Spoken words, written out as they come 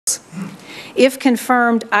If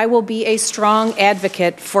confirmed, I will be a strong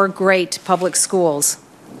advocate for great public schools.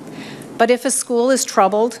 But if a school is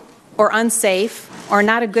troubled or unsafe or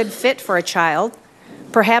not a good fit for a child,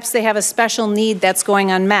 perhaps they have a special need that's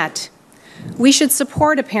going unmet, we should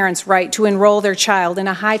support a parent's right to enroll their child in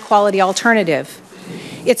a high-quality alternative.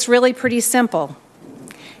 It's really pretty simple.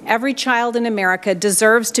 Every child in America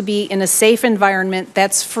deserves to be in a safe environment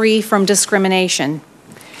that's free from discrimination.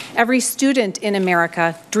 Every student in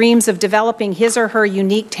America dreams of developing his or her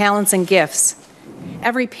unique talents and gifts.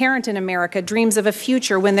 Every parent in America dreams of a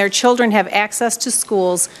future when their children have access to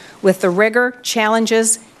schools with the rigor,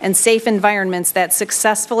 challenges, and safe environments that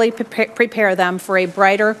successfully prepare them for a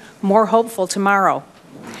brighter, more hopeful tomorrow.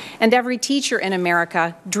 And every teacher in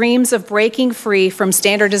America dreams of breaking free from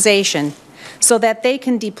standardization so that they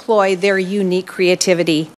can deploy their unique creativity